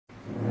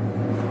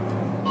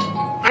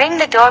Ring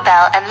the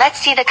doorbell and let's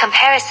see the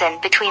comparison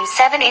between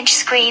 7-inch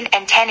screen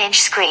and 10-inch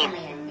screen.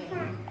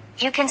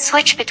 You can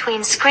switch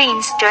between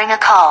screens during a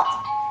call.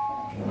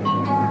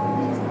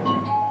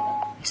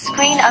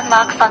 Screen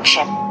unlock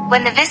function.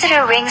 When the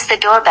visitor rings the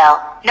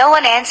doorbell, no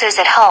one answers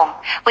at home,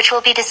 which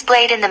will be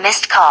displayed in the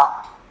missed call.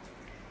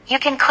 You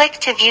can click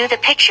to view the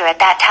picture at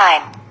that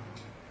time.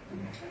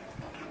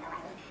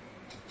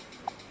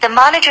 The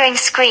monitoring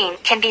screen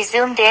can be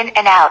zoomed in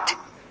and out.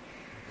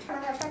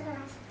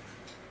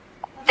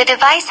 The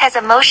device has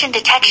a motion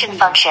detection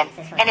function,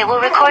 and it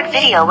will record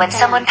video when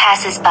someone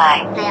passes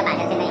by.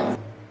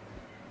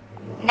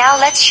 Now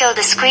let's show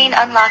the screen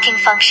unlocking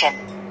function.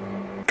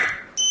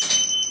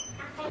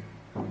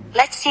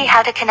 Let's see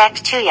how to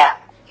connect Tuya.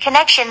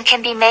 Connection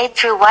can be made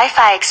through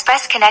Wi-Fi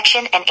Express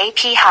connection and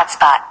AP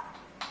hotspot.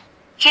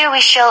 Here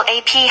we show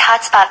AP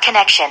hotspot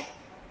connection.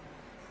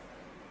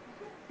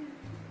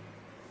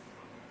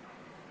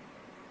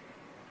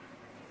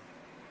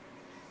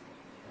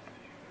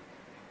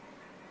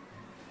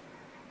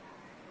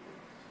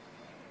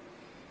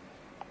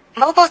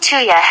 Mobile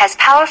Tuya has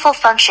powerful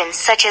functions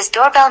such as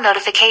doorbell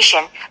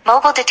notification,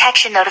 mobile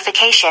detection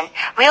notification,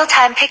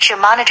 real-time picture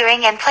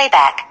monitoring and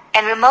playback,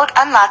 and remote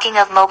unlocking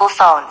of mobile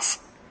phones.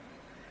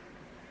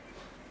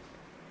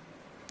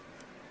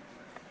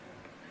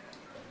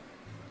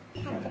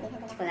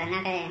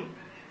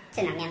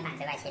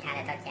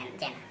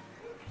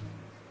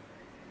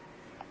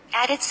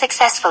 Added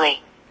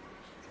successfully.